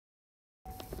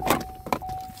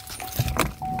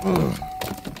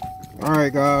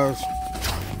Alright guys,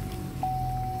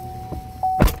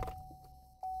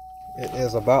 it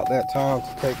is about that time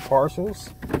to take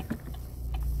partials,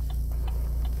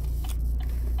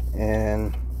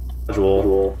 and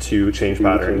to change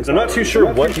patterns. I'm not too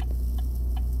sure what.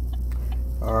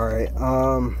 Alright,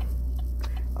 I'm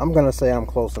gonna say I'm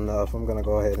close enough. I'm gonna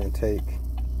go ahead and take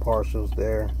partials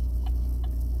there.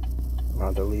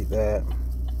 I'll delete that.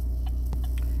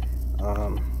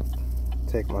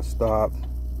 Take my stop.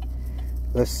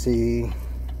 Let's see.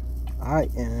 I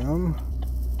am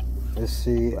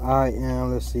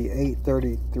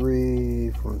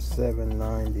 833 from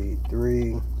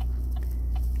 793.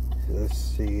 Let's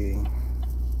see.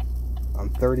 I'm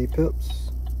 30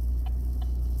 pips.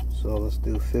 So let's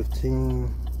do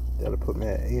 15. That'll put me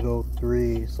at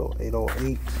 803. So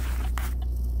 808.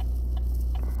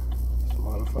 Let's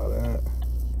modify that.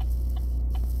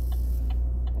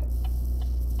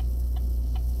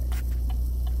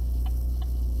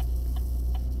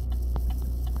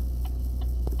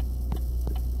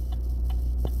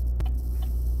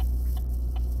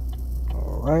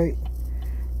 Right,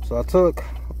 so I took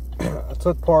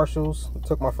partials. I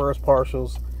took my first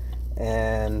partials,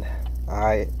 and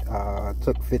I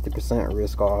took 50%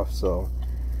 risk off. So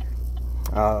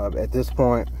at this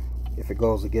point, if it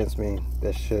goes against me,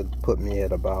 that should put me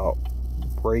at about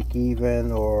break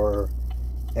even or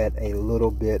at a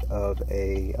little bit of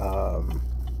a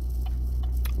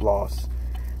loss.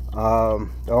 The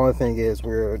only thing is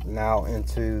we're now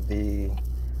into the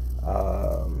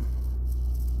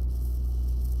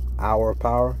hour of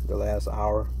power, the last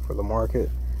hour for the market.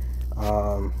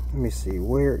 Let me see,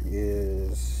 where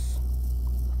is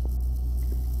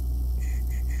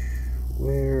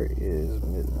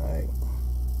midnight?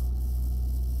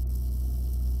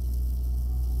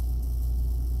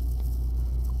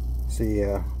 See,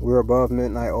 yeah, we're above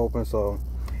midnight open, so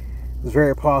it's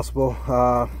very possible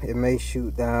it may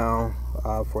shoot down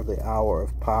for the hour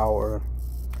of power.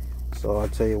 So I'll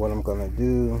tell you what I'm gonna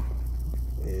do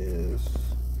is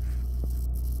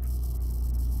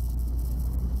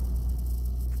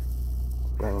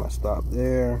bring my stop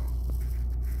there,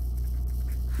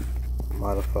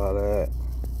 modify that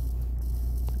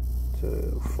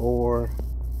to 4.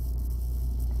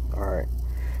 Alright,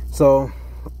 so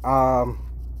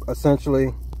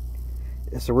essentially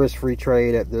it's a risk-free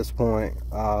trade at this point,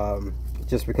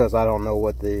 just because I don't know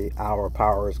what the hour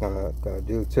power is gonna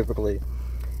do. Typically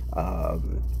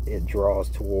it draws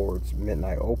towards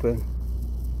midnight open,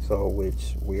 so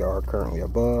which we are currently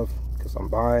above because I'm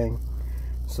buying.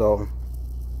 So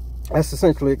that's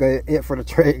essentially it for the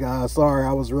trade, guys. Sorry,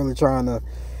 I was really trying to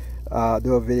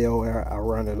do a video where I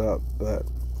run it up, but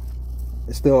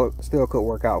it still could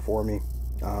work out for me.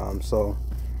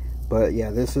 But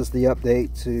yeah, this is the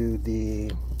update to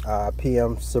the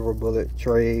PM silver bullet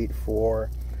trade for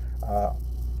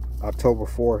October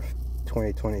 4th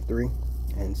 2023.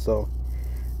 And so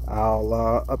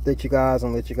I'll update you guys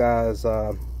and let you guys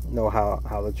know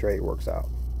how the trade works out.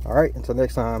 All right, until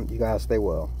next time, you guys stay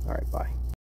well. All right, bye.